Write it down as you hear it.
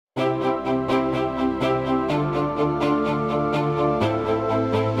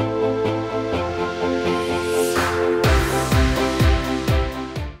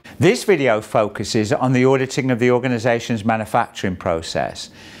This video focuses on the auditing of the organization's manufacturing process.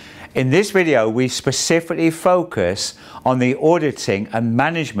 In this video, we specifically focus on the auditing and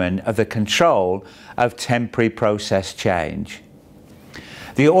management of the control of temporary process change.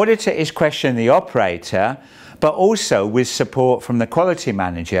 The auditor is questioning the operator, but also with support from the quality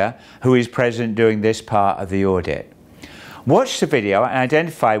manager who is present during this part of the audit. Watch the video and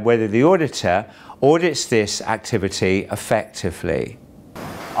identify whether the auditor audits this activity effectively.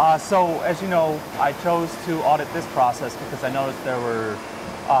 So as you know, I chose to audit this process because I noticed there were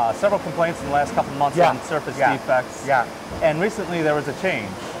several complaints in the last couple of months on surface defects. And recently there was a change.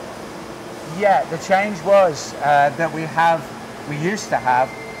 Yeah, the change was that we used to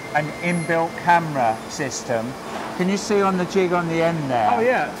have an inbuilt camera system. Can you see on the jig on the end there? Oh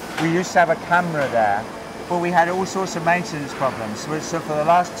yeah. We used to have a camera there, but we had all sorts of maintenance problems. So for the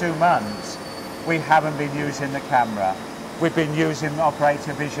last 2 months, we haven't been using the camera. We've been using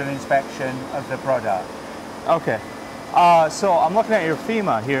operator visual inspection of the product. Okay. So I'm looking at your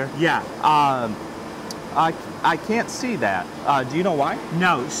FEMA here. Yeah. I can't see that. Do you know why?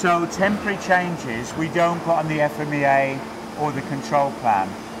 No. So temporary changes we don't put on the FMEA or the control plan.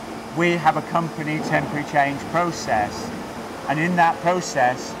 We have a company temporary change process, and in that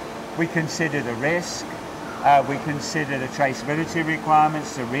process we consider the risk, we consider the traceability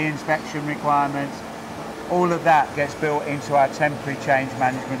requirements, the re-inspection requirements. All of that gets built into our temporary change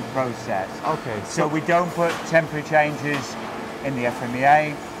management process. Okay. So we don't put temporary changes in the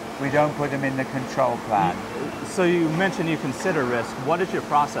FMEA, we don't put them in the control plan. So you mentioned you consider risk. What is your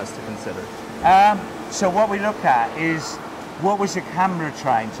process to consider? So what we look at is what was the camera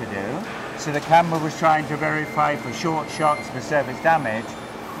trying to do? So the camera was trying to verify for short shocks, for service damage,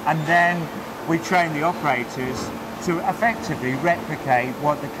 and then we train the operators to effectively replicate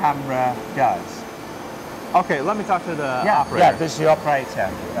what the camera does. Okay, let me talk to the operator. Yeah, this is the operator.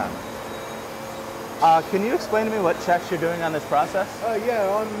 Can you explain to me what checks you're doing on this process? Yeah,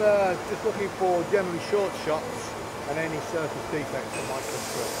 I'm just looking for generally short shots and any surface defects that might come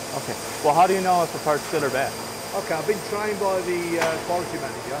through. Okay. Well, how do you know if the part's good or bad? Okay, I've been trained by the quality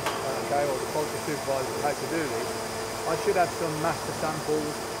manager, okay, or the quality supervisor how to do this. I should have some master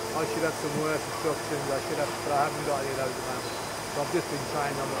samples, I should have some work instructions, but I haven't got any of those at the moment. So I've just been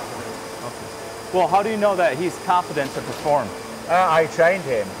trained on what to do. Okay. Well, how do you know that he's competent to perform? I trained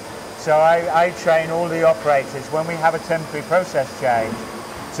him. So I train all the operators when we have a temporary process change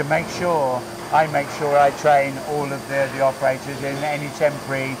to make sure I train all of the operators in any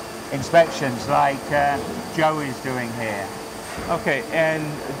temporary inspections like Joe is doing here. Okay, and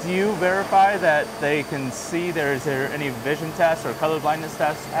do you verify that they can see is there any vision tests or color blindness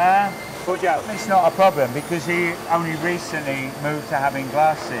tests? For Joe, it's not a problem because he only recently moved to having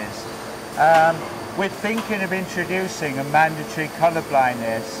glasses. We're thinking of introducing a mandatory colour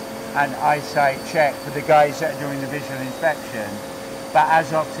blindness and eyesight check for the guys that are doing the visual inspection, but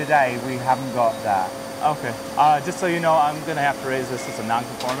as of today we haven't got that. Okay, just so you know, I'm going to have to raise this as a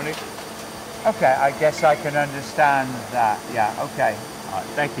non-conformity. Okay, I guess I can understand that, yeah, okay. All right,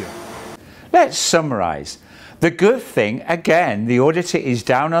 thank you. Let's summarise. The good thing, again, the auditor is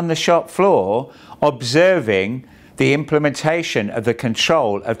down on the shop floor observing the implementation of the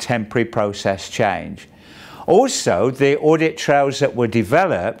control of temporary process change. Also, the audit trails that were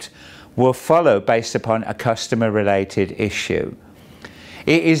developed were followed based upon a customer-related issue.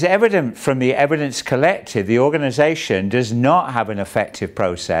 It is evident from the evidence collected the organisation does not have an effective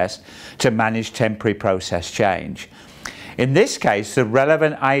process to manage temporary process change. In this case, the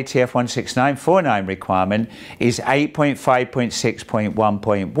relevant IATF 16949 requirement is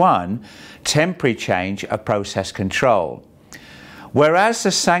 8.5.6.1.1, temporary change of process control. Whereas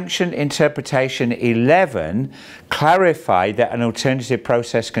the sanction interpretation 11 clarified that an alternative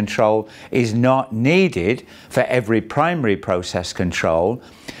process control is not needed for every primary process control,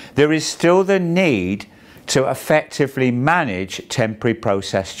 there is still the need to effectively manage temporary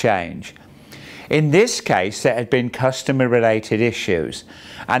process change. In this case, there had been customer-related issues,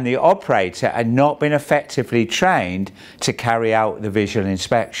 and the operator had not been effectively trained to carry out the visual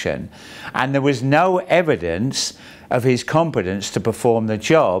inspection, and there was no evidence of his competence to perform the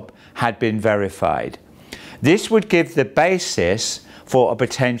job had been verified. This would give the basis for a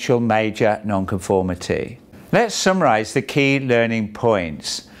potential major non-conformity. Let's summarise the key learning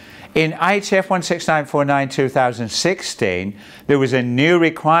points. In IATF 16949-2016, there was a new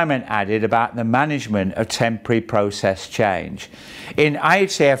requirement added about the management of temporary process change. In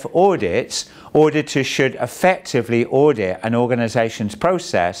IATF audits, auditors should effectively audit an organisation's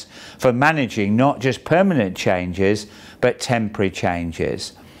process for managing not just permanent changes, but temporary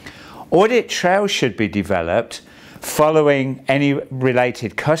changes. Audit trails should be developed following any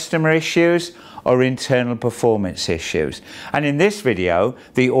related customer issues or internal performance issues. And in this video,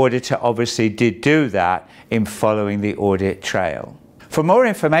 the auditor obviously did do that in following the audit trail. For more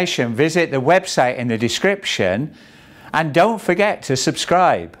information, visit the website in the description, and don't forget to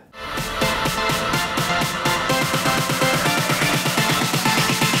subscribe.